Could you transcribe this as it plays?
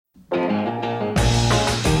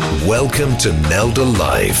Welcome to Nelda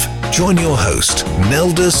Live. Join your host,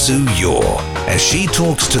 Nelda Sue Yore, as she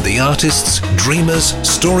talks to the artists, dreamers,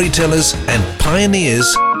 storytellers, and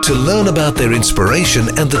pioneers to learn about their inspiration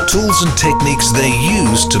and the tools and techniques they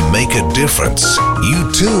use to make a difference.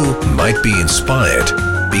 You too might be inspired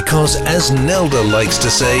because, as Nelda likes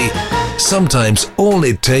to say, sometimes all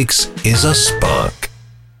it takes is a spark.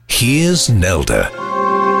 Here's Nelda.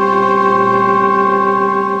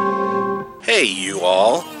 Hey, you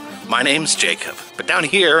all. My name's Jacob, but down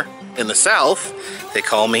here in the South, they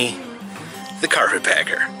call me the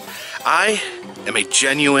Carpetbagger. I am a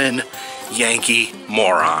genuine Yankee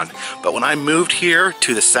moron, but when I moved here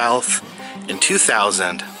to the South in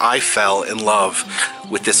 2000, I fell in love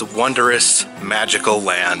with this wondrous, magical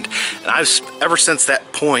land, and ever since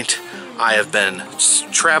that point, I have been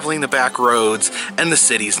traveling the back roads and the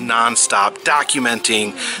cities nonstop,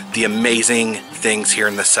 documenting the amazing things here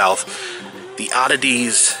in the South. The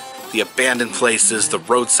oddities, the abandoned places, the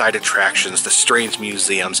roadside attractions, the strange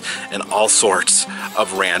museums, and all sorts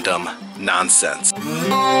of random nonsense.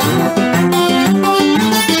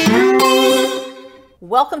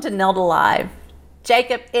 Welcome to Nelda Live.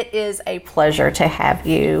 Jacob, it is a pleasure to have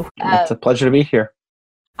you. It's a pleasure to be here.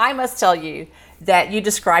 I must tell you that you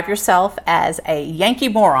describe yourself as a Yankee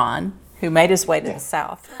moron who made his way to the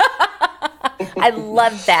South. I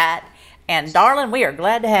love that. And darling, we are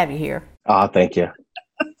glad to have you here. Thank you.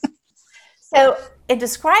 So in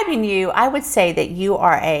describing you, I would say that you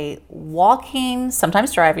are a walking,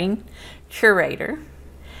 sometimes driving, curator.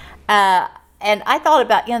 And I thought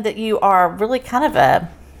about, that you are really kind of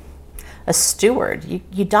a steward.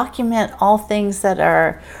 You document all things that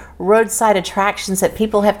are roadside attractions that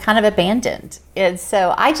people have kind of abandoned. And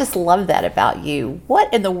so I just love that about you.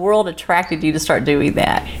 What in the world attracted you to start doing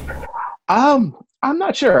that? I'm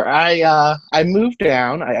not sure. I moved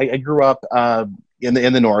down. I grew up in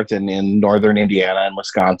the north, in northern Indiana and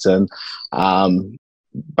Wisconsin.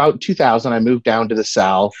 About 2000, I moved down to the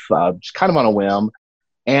South, just kind of on a whim.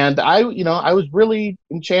 And I was really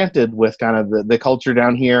enchanted with kind of the culture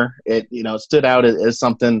down here. It stood out as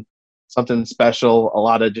something special, a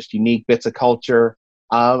lot of just unique bits of culture.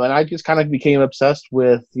 And I just kind of became obsessed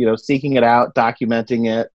with seeking it out, documenting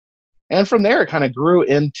it. And from there, it kind of grew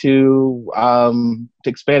into to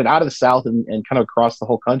expand it out of the South and kind of across the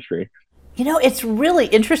whole country. It's really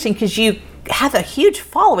interesting because you have a huge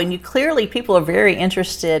following. People are very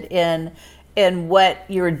interested in what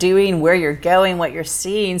you're doing, where you're going, what you're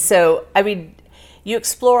seeing. So, I mean, you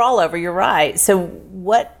explore all over. You're right. So,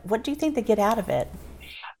 what do you think they get out of it?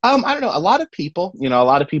 I don't know. A lot of people,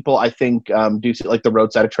 I think do see, like the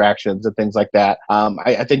roadside attractions and things like that.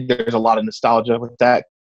 I think there's a lot of nostalgia with that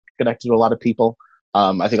connected to a lot of people.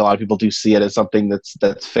 I think a lot of people do see it as something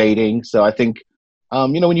that's fading. So I think,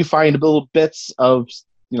 when you find little bits of,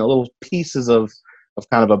 little pieces of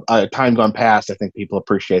kind of a time gone past, I think people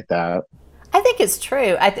appreciate that. I think it's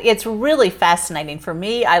true. It's really fascinating. For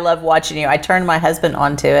me, I love watching you. I turned my husband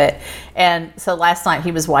onto it. And so last night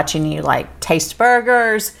he was watching you taste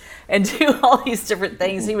burgers and do all these different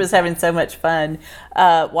things. He was having so much fun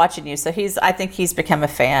watching you. So I think he's become a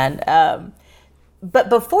fan. But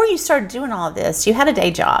before you started doing all of this, you had a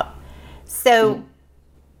day job. So,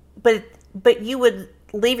 but you would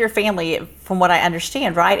leave your family, from what I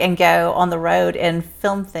understand, right, and go on the road and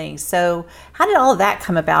film things. So how did all of that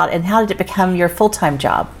come about, and how did it become your full-time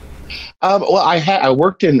job? Well, I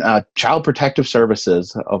worked in child protective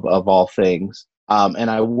services of all things,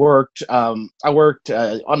 and I worked on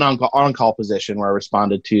on-call position where I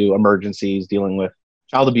responded to emergencies dealing with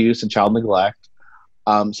child abuse and child neglect.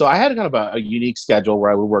 So I had kind of a unique schedule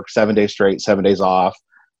where I would work 7 days straight, 7 days off.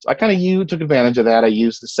 So I kind of took advantage of that. I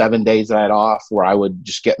used the 7 days that I had off where I would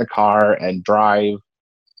just get in the car and drive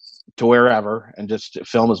to wherever and just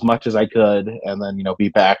film as much as I could and then, be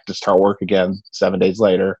back to start work again 7 days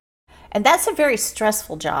later. And that's a very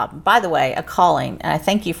stressful job. By the way, a calling, and I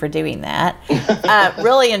thank you for doing that,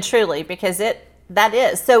 really and truly, because that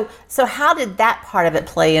is. So how did that part of it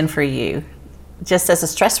play in for you, just as a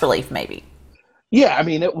stress relief maybe? Yeah, I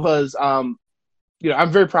mean, it was,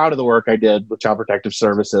 I'm very proud of the work I did with Child Protective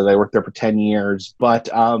Services. I worked there for 10 years. But,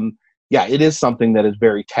 it is something that is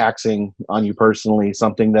very taxing on you personally,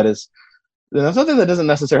 something that doesn't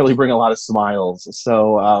necessarily bring a lot of smiles.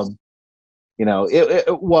 So,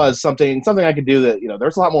 it was something I could do that,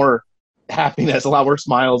 there's a lot more happiness, a lot more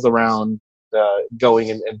smiles around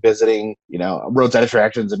going and visiting, roadside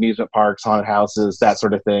attractions, amusement parks, haunted houses, that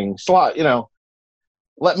sort of thing. Just a lot,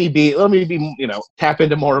 let me be, tap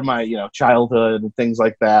into more of my, childhood and things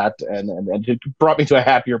like that. And it brought me to a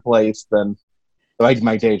happier place than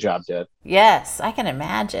my day job did. Yes, I can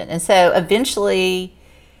imagine. And so eventually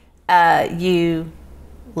you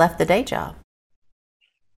left the day job.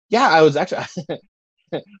 Yeah, I was actually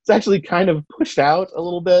it's actually kind of pushed out a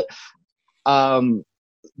little bit.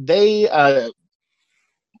 They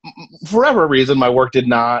for whatever reason, my work did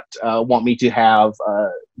not want me to have,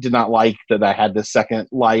 did not like that I had this second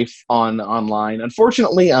life online.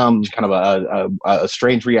 Unfortunately, kind of a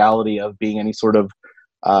strange reality of being any sort of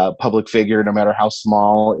public figure, no matter how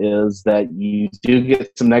small, is that you do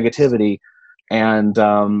get some negativity. And,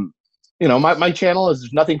 my channel is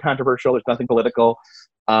nothing controversial. There's nothing political.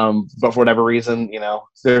 But for whatever reason,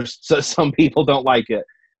 some people don't like it.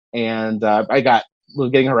 And I was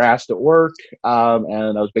getting harassed at work,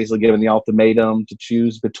 and I was basically given the ultimatum to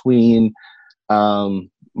choose between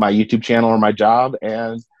my YouTube channel or my job.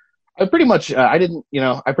 And I pretty much, I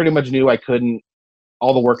pretty much knew I couldn't,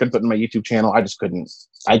 all the work I'd put in my YouTube channel, I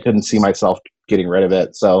couldn't see myself getting rid of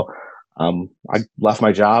it. So I left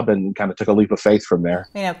my job and kind of took a leap of faith from there.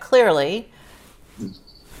 Clearly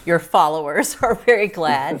your followers are very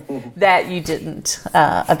glad that you didn't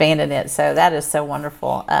abandon it. So that is so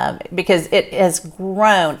wonderful, because it has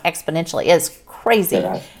grown exponentially. It's crazy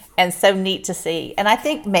and so neat to see. And I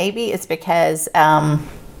think maybe it's because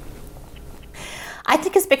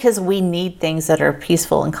we need things that are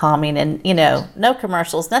peaceful and calming, and no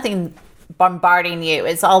commercials, nothing bombarding you.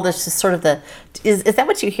 It's all this just sort of is that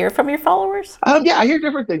what you hear from your followers? Yeah, I hear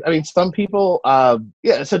different things. I mean, some people, so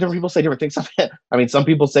different people say different things. I mean, some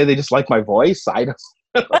people say they just like my voice. I don't.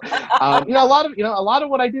 A lot of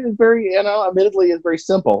what I do is very, admittedly, is very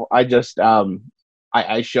simple. I just,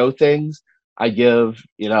 I show things. I give,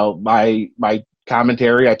 my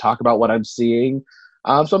commentary. I talk about what I'm seeing.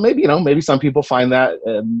 So maybe some people find that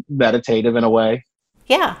meditative in a way.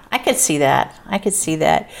 Yeah, I could see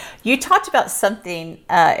that. You talked about something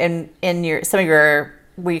where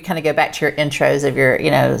you kind of go back to your intros of your,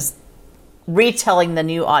 retelling the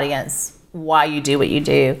new audience why you do what you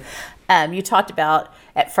do. You talked about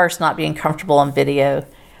at first not being comfortable on video.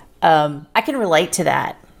 I can relate to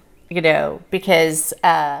that, because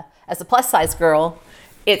as a plus size girl,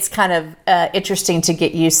 it's kind of interesting to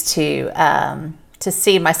get used to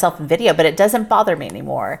see myself in video, but it doesn't bother me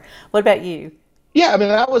anymore. What about you? Yeah, I mean,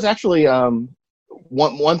 that was actually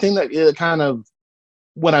one thing that kind of,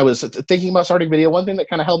 when I was thinking about starting video, one thing that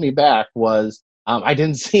kind of held me back was I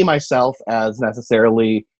didn't see myself as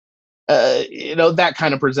necessarily, that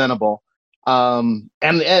kind of presentable. And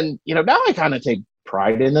now I kind of take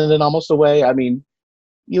pride in it in almost a way. I mean,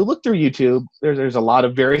 you look through YouTube, there's a lot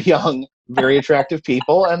of very young, very attractive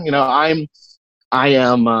people, and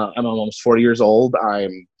I'm almost 40 years old.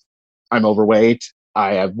 I'm overweight.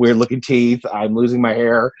 I have weird looking teeth. I'm losing my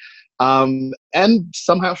hair. And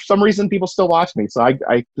somehow, for some reason, people still watch me. So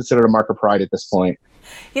I consider it a mark of pride at this point.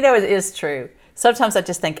 It is true. Sometimes I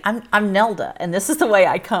just think I'm Nelda, and this is the way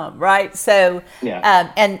I come, right? So,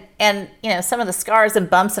 yeah. And some of the scars and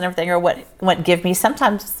bumps and everything are what give me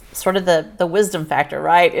sometimes sort of the wisdom factor,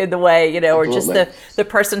 right? In the way, or just the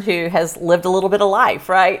person who has lived a little bit of life,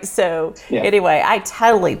 right? So Anyway, I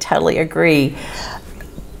totally agree.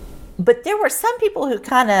 But there were some people who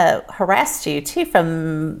kind of harassed you too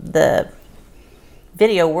from the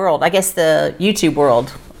video world, I guess the YouTube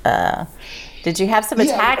world. Did you have some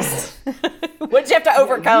attacks? What did you have to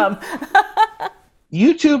overcome?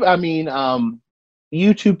 YouTube,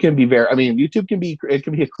 YouTube can be YouTube can be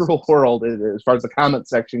a cruel world as far as the comment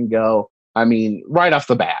section go. I mean, right off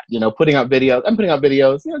the bat, putting out videos,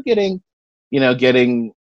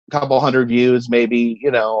 getting couple hundred views maybe,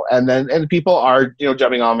 and people are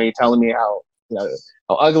jumping on me, telling me how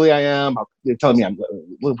ugly I am, telling me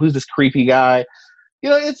who's this creepy guy,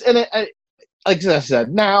 like I said,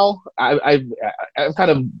 now I've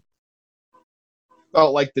kind of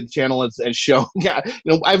felt like the channel has shown I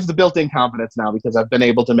have the built-in confidence now because I've been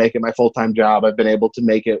able to make it my full-time job. I've been able to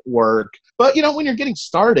make it work. But when you're getting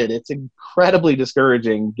started, it's incredibly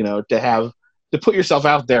discouraging to put yourself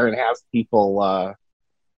out there and have people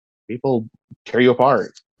tear you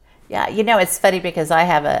apart. Yeah, it's funny because I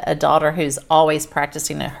have a daughter who's always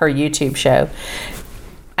practicing her YouTube show.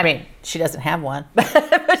 I mean, she doesn't have one,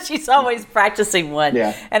 but she's always practicing one.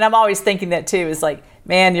 Yeah. And I'm always thinking that too. It's like,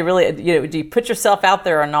 man, you really, do you put yourself out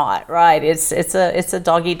there or not? Right? It's a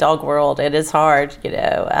dog eat dog world. It is hard. You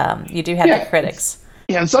do have the critics.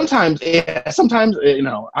 Yeah, and sometimes, I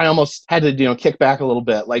almost had to, kick back a little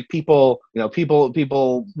bit. Like people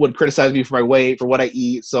would criticize me for my weight, for what I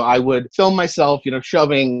eat. So I would film myself,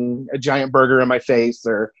 shoving a giant burger in my face,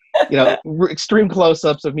 or, extreme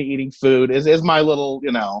close-ups of me eating food is my little,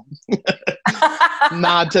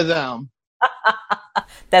 nod to them.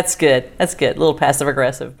 That's good. A little passive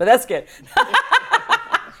aggressive, but that's good.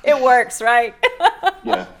 It works, right?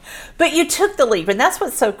 Yeah. But you took the leap, and that's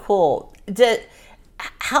what's so cool.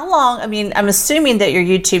 How long? I mean, I'm assuming that your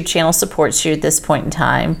YouTube channel supports you at this point in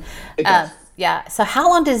time. It does. Yeah. So how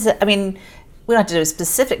long does it? I mean, we don't have to do a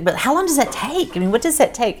specific, but how long does that take? I mean, what does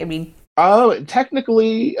that take? I mean,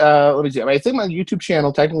 technically, let me see. I mean, I think my YouTube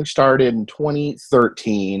channel technically started in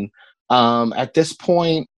 2013. At this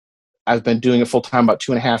point, I've been doing it full time about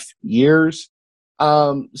 2.5 years.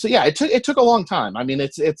 So yeah, it took a long time. I mean,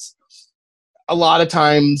 it's a lot of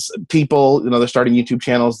times people, they're starting YouTube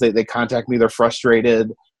channels. They contact me. They're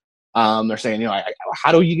frustrated. They're saying,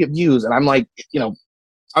 how do you get views? And I'm like,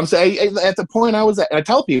 I'm saying at the point I was at, and I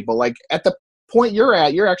tell people, like, at the point you're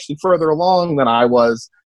at, you're actually further along than I was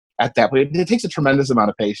at that point. It takes a tremendous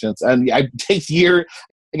amount of patience, and it takes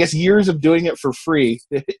years of doing it for free.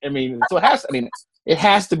 I mean, so it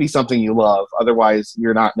has to be something you love. Otherwise,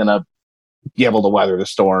 you're not going to be able to weather the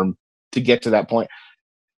storm to get to that point.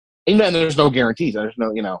 And then there's no guarantees. There's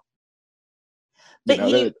no,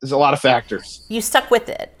 there's a lot of factors. You stuck with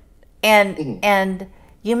it, and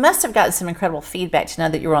you must have gotten some incredible feedback to know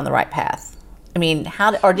that you were on the right path. I mean,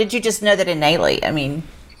 or did you just know that innately? I mean,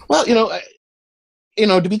 well,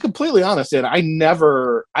 to be completely honest, and I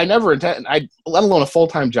never intended, let alone a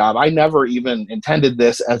full-time job, I never even intended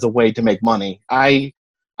this as a way to make money. I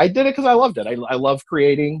did it because I loved it. I love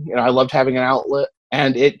creating. I loved having an outlet.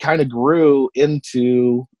 And it kind of grew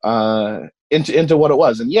into what it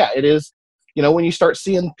was. And yeah, it is, when you start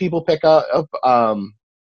seeing people pick up,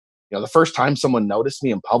 the first time someone noticed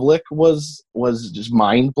me in public was just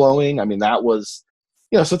mind blowing. I mean, that was,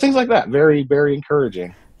 so things like that, very, very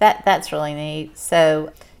encouraging. That's really neat.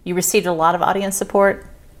 So you received a lot of audience support.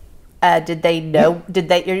 Did they know,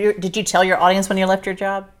 did you tell your audience when you left your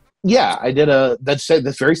job? Yeah, I did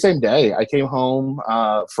this very same day. I came home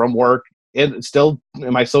from work. It's still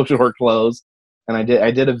in my social work clothes, and I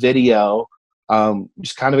did a video,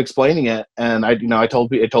 just kind of explaining it. And I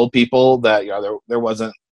told people that there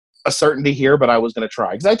wasn't a certainty here, but I was going to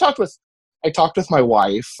try, because I talked with my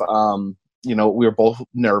wife. We were both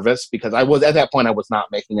nervous because at that point I was not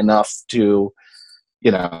making enough to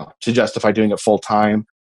justify doing it full time.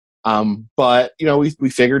 But we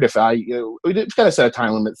figured if we did kind of set a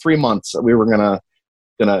time limit, 3 months. We were gonna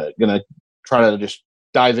try to just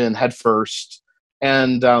dive in head first,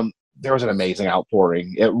 and there was an amazing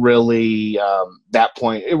outpouring. It really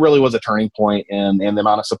it really was a turning point in the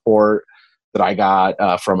amount of support that I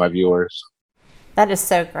got from my viewers. That is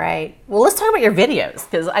so great. Well, let's talk about your videos,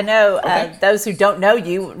 because I know those who don't know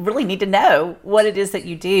you really need to know what it is that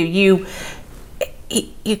you do. You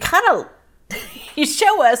kind of you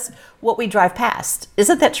show us what we drive past.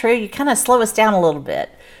 Isn't that true? You kind of slow us down a little bit.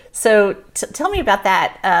 So tell me about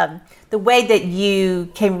that. The way that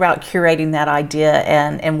you came about curating that idea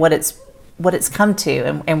and what it's come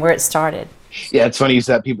to and where it started. Yeah, it's funny you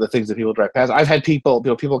said the things that people drive past. I've had people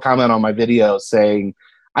comment on my videos saying,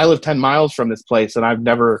 I live 10 miles from this place and I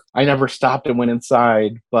never stopped and went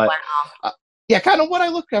inside. But wow. Yeah, kind of what I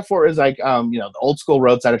look at for is like, the old school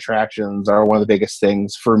roadside attractions are one of the biggest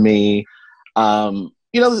things for me.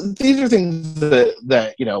 These are things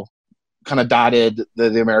that kind of dotted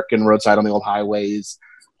the American roadside on the old highways.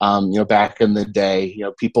 Back in the day,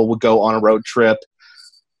 people would go on a road trip.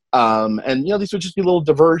 And these would just be little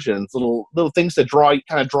diversions, little things that draw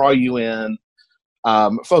you in,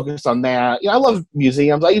 focus on that. I love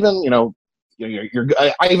museums. I even,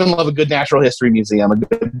 I even love a good natural history museum, a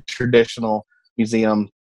good traditional museum.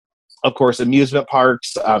 Of course, amusement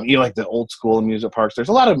parks, like the old school amusement parks. There's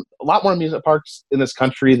a lot more amusement parks in this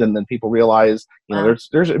country than people realize. There's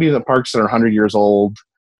amusement parks that are 100 years old,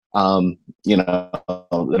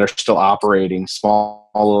 that are still operating, small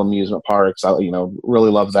little amusement parks. I, really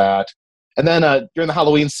love that. And then during the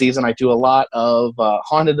Halloween season, I do a lot of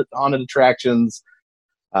haunted attractions,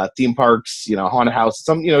 theme parks, haunted houses,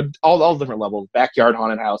 some, all different levels, backyard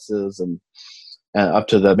haunted houses, and up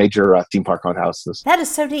to the major theme park haunted houses. That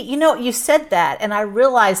is so neat. You said that, and I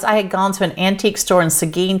realized I had gone to an antique store in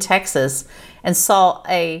Seguin, Texas, and saw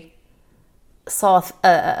a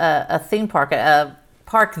theme park, a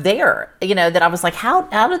park there. That I was like,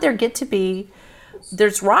 how did there get to be?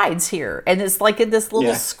 There's rides here, and it's like in this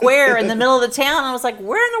little square in the middle of the town. I was like,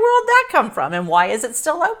 where in the world did that come from, and why is it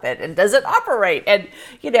still open, and does it operate? And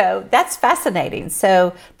that's fascinating.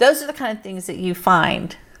 So those are the kind of things that you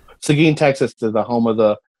find. Seguin, Texas is the home of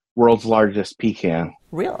the world's largest pecan.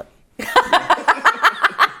 Really?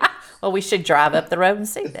 Well, we should drive up the road and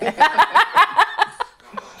see that.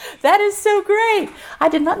 That is so great. I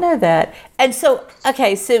did not know that. And so,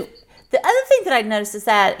 okay, so the other thing that I noticed is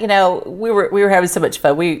that, we were having so much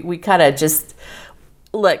fun. We kind of just,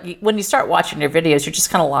 look, when you start watching their videos, you're just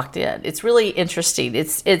kind of locked in. It's really interesting.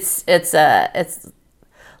 It's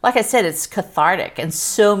like I said, it's cathartic in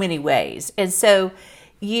so many ways. And so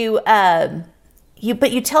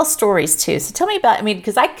but you tell stories too. So tell me about, I mean,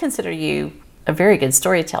 because I consider you a very good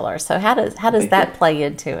storyteller. So how does that play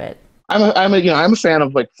into it? I'm a fan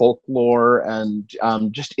of like folklore and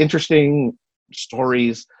just interesting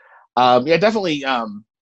stories. Definitely.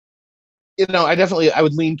 I definitely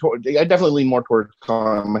lean more toward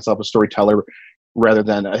calling myself a storyteller rather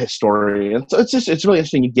than a historian. So it's really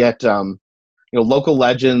interesting. You get local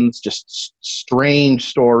legends, just strange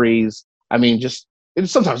stories. I mean,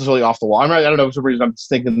 sometimes it's really off the wall. I don't know for some reason I'm just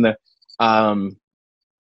thinking that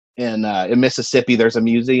in Mississippi there's a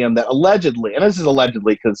museum that allegedly, and this is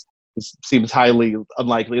allegedly because this seems highly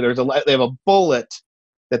unlikely. They have a bullet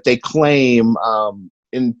that they claim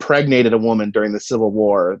impregnated a woman during the Civil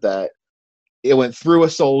War, that it went through a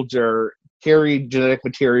soldier, carried genetic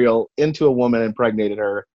material into a woman, impregnated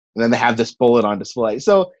her, and then they have this bullet on display.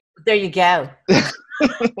 So there you go.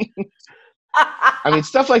 I mean,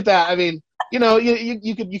 stuff like that. I mean,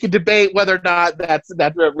 you could debate whether or not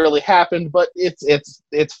that really happened, but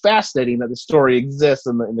it's fascinating that the story exists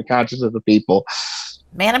in the consciousness of people.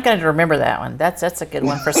 Man, I'm going to remember that one. That's a good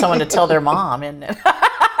one for someone to tell their mom, isn't it?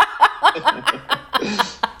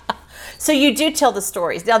 So you do tell the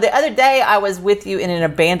stories. Now, the other day I was with you in an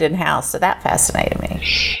abandoned house, so that fascinated me.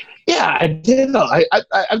 Yeah, I did.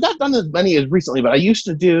 I've not done as many as recently, but I used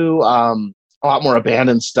to do a lot more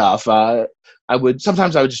abandoned stuff.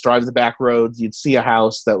 Sometimes I would just drive the back roads. You'd see a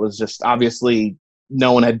house that was just obviously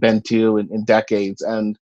no one had been to in decades,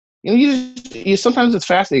 and you sometimes it's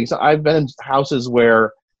fascinating. So I've been in houses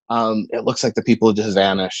where it looks like the people have just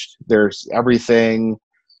vanished. There's everything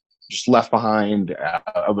just left behind.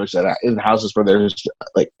 I was in houses where there's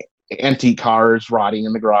like antique cars rotting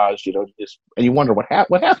in the garage, and you wonder what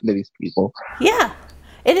happened to these people. Yeah,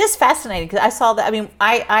 it is fascinating because I saw that. I mean,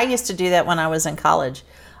 I used to do that when I was in college.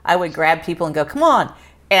 I would grab people and go, "Come on!"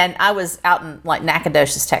 And I was out in like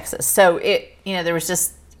Nacogdoches, Texas. So there was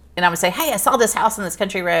just, and I would say, "Hey, I saw this house on this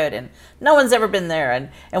country road, and no one's ever been there,"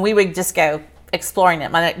 and we would just go exploring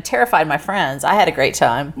it. It terrified my friends. I had a great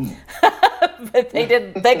time, but they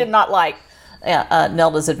did not like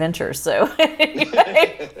Nelda's adventures. So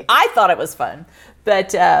I thought it was fun.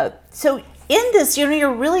 But so in this,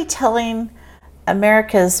 you're really telling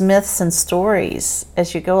America's myths and stories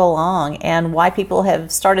as you go along, and why people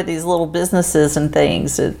have started these little businesses and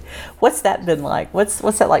things. What's that been like? What's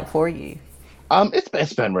that like for you?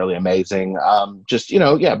 It's been really amazing.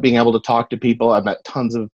 Being able to talk to people. I've met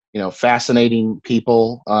tons of fascinating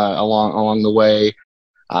people along the way.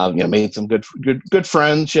 Made some good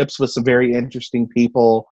friendships with some very interesting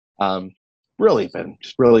people. Really been.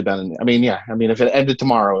 I mean, if it ended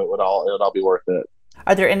tomorrow, it would all be worth it.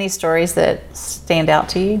 Are there any stories that stand out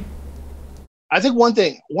to you? I think one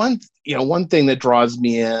thing that draws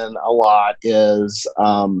me in a lot is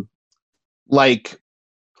like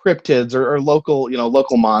cryptids or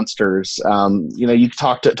local monsters. You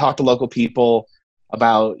talk to local people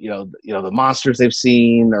about the monsters they've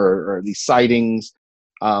seen or these sightings.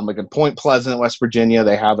 Like in Point Pleasant, West Virginia,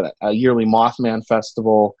 they have a yearly Mothman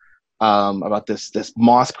festival about this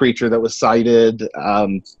moth creature that was sighted.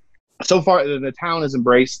 So far, the town has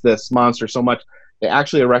embraced this monster so much, they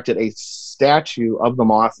actually erected a statue of the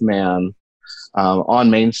Mothman on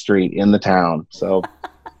Main Street in the town. So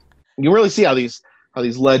you really see how these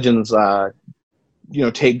legends,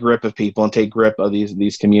 take grip of people and take grip of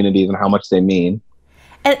these communities and how much they mean.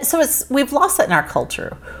 And so we've lost that in our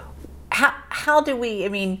culture. How do we? I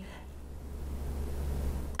mean,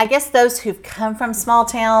 I guess those who've come from small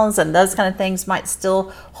towns and those kind of things might still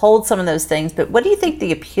hold some of those things. But what do you think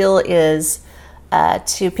the appeal is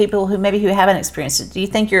to people who haven't experienced it? Do you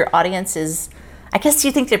think your audience is? I guess do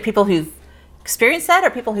you think they're people who've experienced that, or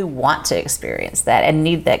people who want to experience that and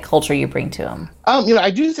need that culture you bring to them?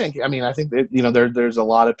 I do think. I mean, I think that there's a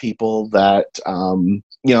lot of people that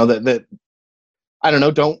that. I don't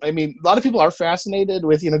know. A lot of people are fascinated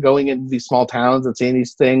with, going into these small towns and seeing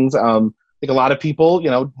these things. I think a lot of people,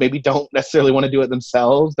 maybe don't necessarily want to do it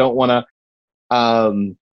themselves, don't want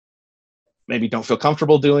to, maybe don't feel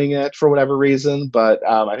comfortable doing it for whatever reason. But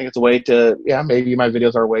I think it's a way to, maybe my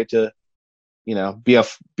videos are a way to, be a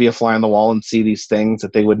fly on the wall and see these things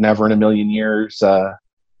that they would never in a million years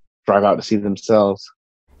drive out to see themselves.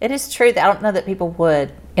 It is true that I don't know that people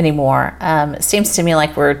would anymore. It seems to me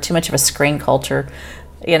like we're too much of a screen culture,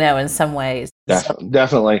 in some ways.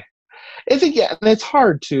 Definitely. I think, and it's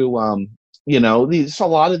hard to, a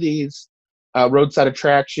lot of these roadside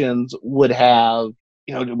attractions would have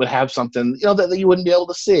something, that you wouldn't be able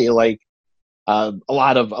to see. Like, A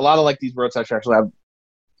lot of like these roadside tracks will have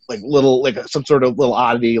like little, like some sort of little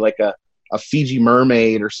oddity, like a Fiji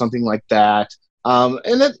mermaid or something like that.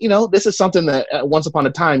 And then, this is something that once upon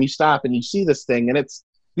a time you stop and you see this thing, and it's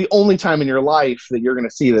the only time in your life that you're going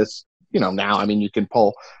to see this. Now, I mean, you can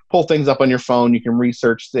pull things up on your phone, you can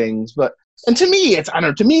research things, and to me,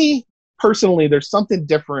 to me personally, there's something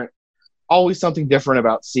different, always something different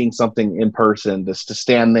about seeing something in person, just to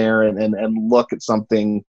stand there and look at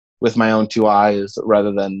something with my own two eyes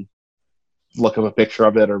rather than look up a picture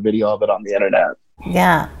of it or video of it on the internet.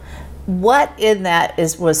 Yeah. What in that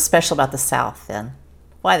was special about the South then?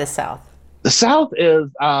 Why the South? The South is,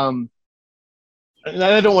 and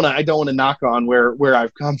I don't want to knock on where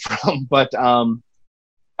I've come from, but I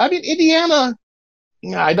mean, Indiana.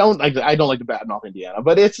 Yeah, I don't like to batten off Indiana,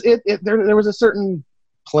 but there was a certain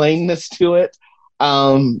plainness to it.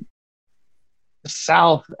 The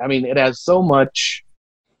South, I mean, it has so much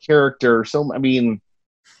character. So many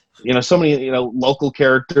local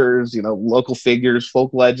characters, local figures, folk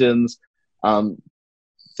legends,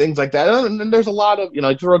 things like that. And there's a lot of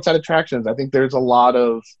roadside attractions. I think there's a lot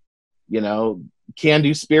of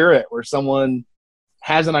can-do spirit where someone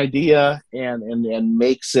has an idea and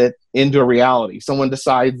makes it into a reality. Someone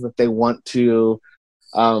decides that they want to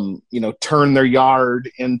turn their yard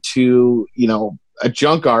into a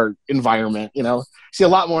junk art environment. See a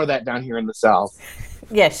lot more of that down here in the South.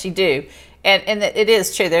 Yes, you do. And it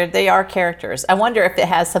is true. They are characters. I wonder if it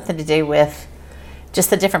has something to do with just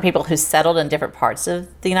the different people who settled in different parts of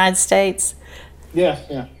the United States.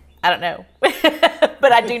 Yeah. I don't know.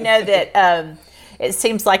 But I do know that it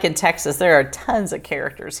seems like in Texas there are tons of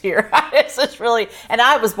characters here. It's just really, and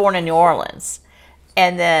I was born in New Orleans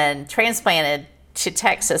and then transplanted to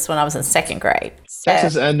Texas when I was in second grade.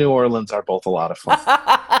 Texas and New Orleans are both a lot of fun.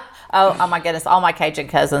 Oh my goodness, all my Cajun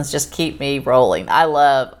cousins just keep me rolling. I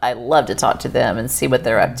love to talk to them and see what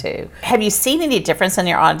they're up to. Have you seen any difference in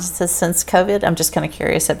your audiences since COVID? I'm just kind of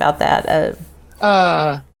curious about that.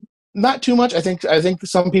 Not too much. I think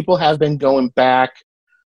some people have been going back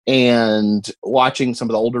and watching some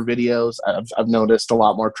of the older videos. I've noticed a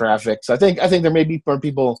lot more traffic. So I think there may be more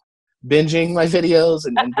people binging my videos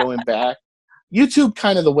and going back. YouTube,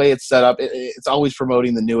 kind of the way it's set up, it's always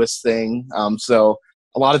promoting the newest thing. So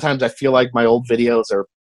a lot of times I feel like my old videos are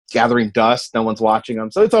gathering dust. No one's watching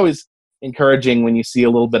them. So it's always encouraging when you see a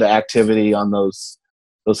little bit of activity on those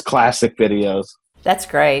classic videos. That's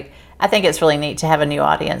great. I think it's really neat to have a new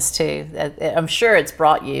audience too. I'm sure it's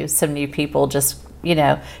brought you some new people, just,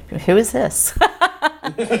 who is this?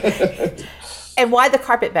 And why the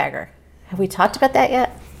Carpetbagger? Have we talked about that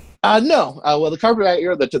yet? No. Well, the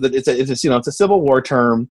Carpetbagger, it's a Civil War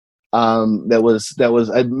term that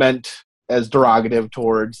was meant as derogative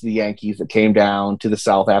towards the Yankees that came down to the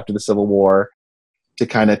South after the Civil War to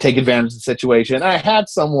kind of take advantage of the situation. I had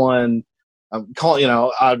someone call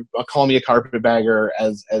me a carpetbagger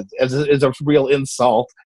as a real insult.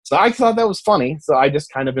 So I thought that was funny. So I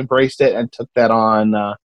just kind of embraced it and took that on,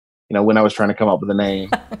 when I was trying to come up with a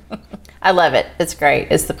name. I love it. It's great.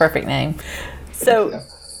 It's the perfect name. So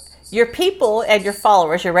your people and your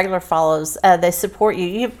followers, your regular followers, they support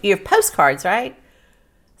you. You have postcards, right?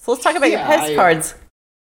 So let's talk about your postcards.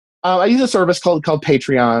 I use a service called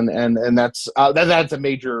Patreon, and that's a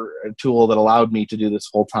major tool that allowed me to do this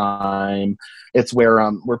full time. It's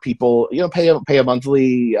where people pay a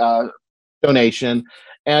monthly donation,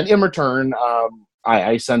 and in return,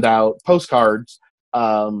 I send out postcards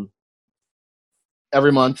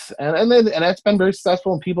every month, and that's been very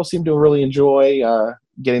successful, and people seem to really enjoy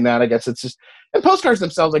getting that. I guess it's just, and postcards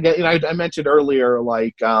themselves. I mentioned earlier,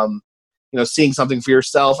 like seeing something for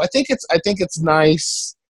yourself. I think it's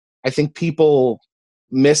nice. I think people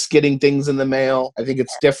miss getting things in the mail. I think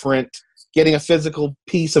it's different. Getting a physical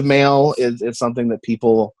piece of mail is something that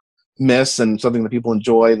people miss and something that people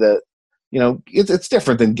enjoy. That it's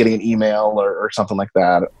different than getting an email or something like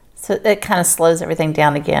that. So it kind of slows everything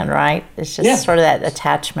down again, right? It's just sort of that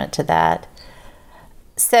attachment to that.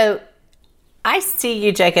 So I see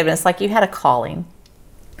you, Jacob, and it's like you had a calling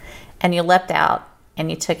and you leapt out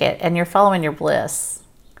and you took it and you're following your bliss.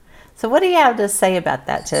 So what do you have to say about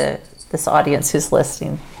that to this audience who's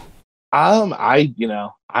listening? I'm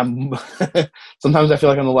sometimes I feel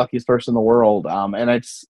like I'm the luckiest person in the world. And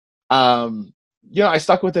it's, I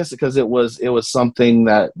stuck with this because it was something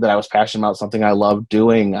that I was passionate about, something I loved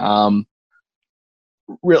doing. Like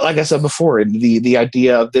I said before, the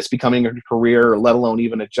idea of this becoming a career, let alone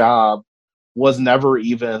even a job, was never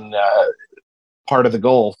even part of the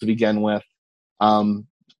goal to begin with.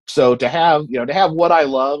 So to have what I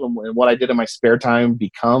love and what I did in my spare time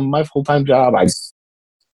become my full-time job, I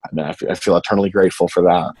feel eternally grateful for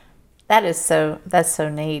that. That's so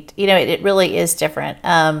neat. It really is different.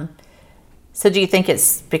 So do you think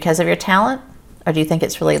it's because of your talent, or do you think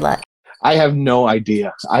it's really luck? I have no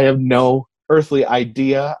idea. I have no earthly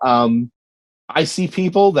idea. I see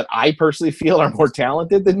people that I personally feel are more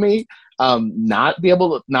talented than me, not be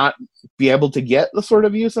able to get the sort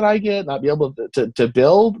of views that I get, not be able to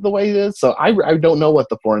build the way it is. So I don't know what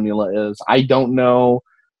the formula is. I don't know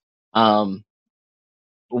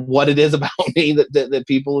what it is about me that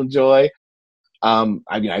people enjoy.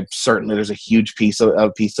 I certainly there's a huge piece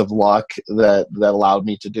of luck that allowed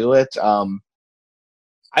me to do it.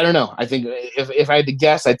 I don't know. I think if I had to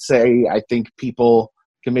guess, I'd say I think people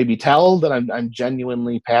can maybe tell that I'm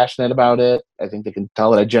genuinely passionate about it. I think they can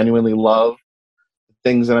tell that I genuinely love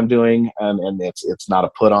things that I'm doing, and it's not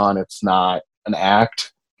a put on. It's not an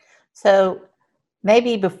act. So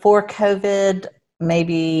maybe before COVID,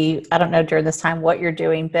 maybe, I don't know during this time what you're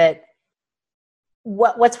doing, but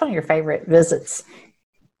what's one of your favorite visits?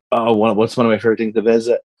 Oh, what's one of my favorite things to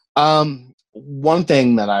visit?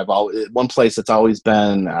 One place that's always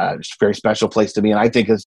been just a very special place to me, and I think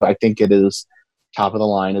it is top of the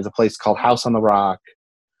line, is a place called House on the Rock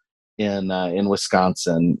in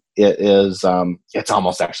Wisconsin. It is it's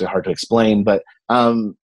almost actually hard to explain, but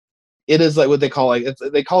it is like what they call it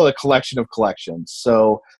a collection of collections.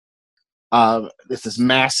 So it's this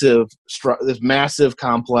massive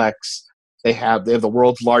complex. They have the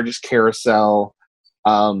world's largest carousel.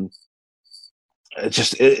 You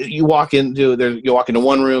walk into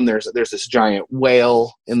one room. There's this giant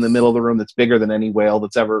whale in the middle of the room that's bigger than any whale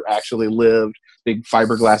that's ever actually lived. Big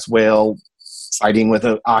fiberglass whale fighting with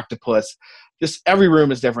an octopus. Just every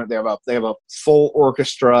room is different. They have a full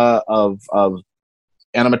orchestra of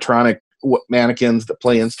animatronic mannequins that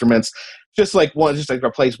play instruments. Just like a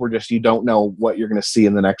place where just you don't know what you're going to see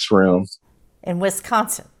in the next room. In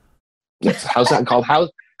Wisconsin. Yes, House on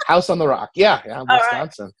the Rock. Yeah,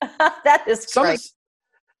 Wisconsin. Right. That is great.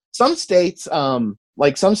 Some states,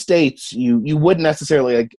 you wouldn't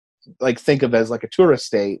necessarily like think of as like a tourist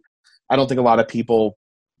state. I don't think a lot of people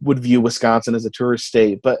would view Wisconsin as a tourist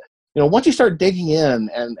state, but once you start digging in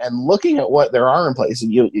and looking at what there are in places,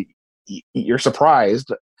 you're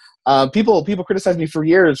surprised. People criticize me for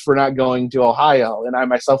years for not going to Ohio, and I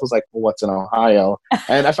myself was like, well, what's in Ohio?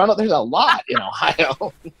 And I found out there's a lot in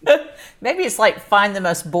Ohio. Maybe it's like find the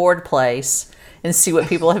most bored place and see what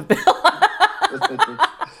people have built.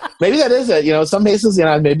 Maybe that is it. Some places,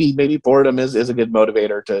 maybe boredom is a good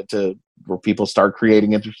motivator to where people start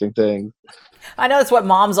creating interesting things. I know it's what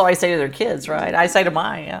moms always say to their kids, right? I say to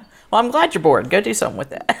mine, yeah, well, I'm glad you're bored. Go do something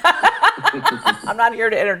with it. I'm not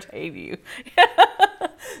here to entertain you.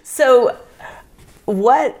 So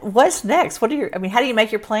what's next? How do you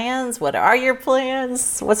make your plans? What are your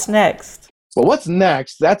plans? What's next? Well, what's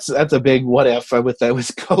next? That's a big what if with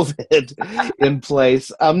COVID in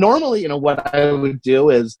place. Normally, what I would do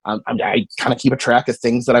is I kind of keep a track of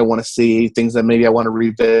things that I want to see, things that maybe I want to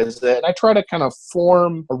revisit. And I try to kind of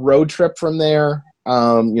form a road trip from there,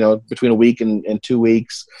 between a week and 2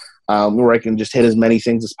 weeks, where I can just hit as many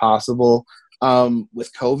things as possible.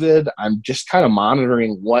 With COVID, I'm just kind of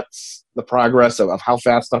monitoring what's the progress of how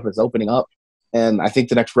fast stuff is opening up. And I think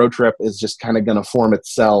the next road trip is just kind of going to form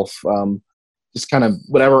itself. Just kind of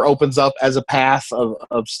whatever opens up as a path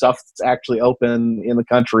of stuff that's actually open in the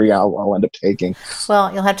country, I'll end up taking.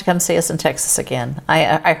 Well, you'll have to come see us in Texas again.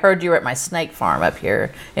 I heard you were at my snake farm up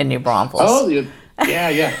here in New Braunfels. Oh,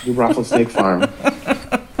 yeah, New Braunfels Snake Farm.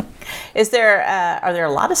 Are there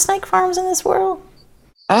a lot of snake farms in this world?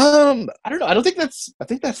 I don't know. I think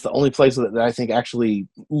that's the only place that I think actually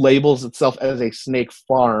labels itself as a snake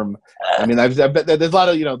farm. I mean, there's a lot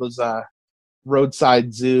of those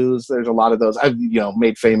roadside zoos. There's a lot of those. I've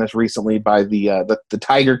made famous recently by the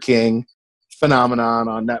Tiger King phenomenon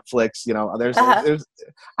on Netflix. There's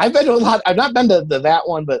I've been to a lot. I've not been to that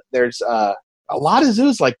one, but there's a lot of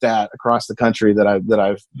zoos like that across the country that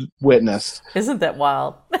I've witnessed. Isn't that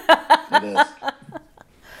wild? It is.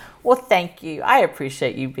 Well, thank you. I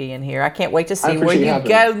appreciate you being here. I can't wait to see where you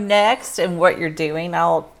go next and what you're doing.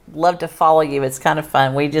 I'll love to follow you. It's kind of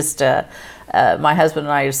fun. We just, my husband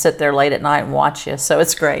and I just sit there late at night and watch you. So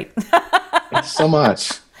it's great. Thanks so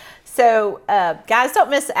much. So, guys,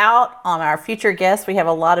 don't miss out on our future guests. We have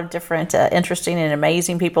a lot of different interesting and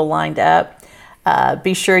amazing people lined up.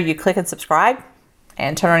 Be sure you click and subscribe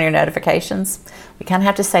and turn on your notifications. We kind of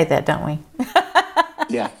have to say that, don't we?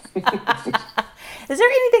 Yeah. Is there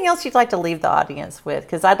anything else you'd like to leave the audience with?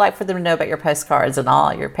 Because I'd like for them to know about your postcards and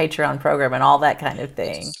all your Patreon program and all that kind of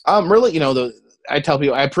thing. Really, I tell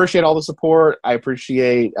people I appreciate all the support. I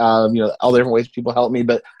appreciate all the different ways people help me.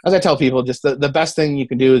 But as I tell people, just the best thing you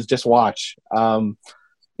can do is just watch.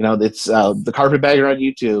 it's the Carpetbagger on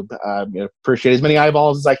YouTube. Appreciate as many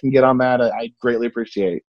eyeballs as I can get on that. I greatly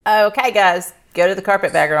appreciate. Okay, guys, go to the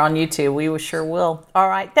Carpetbagger on YouTube. We sure will. All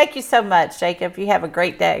right. Thank you so much, Jacob. You have a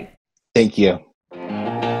great day. Thank you.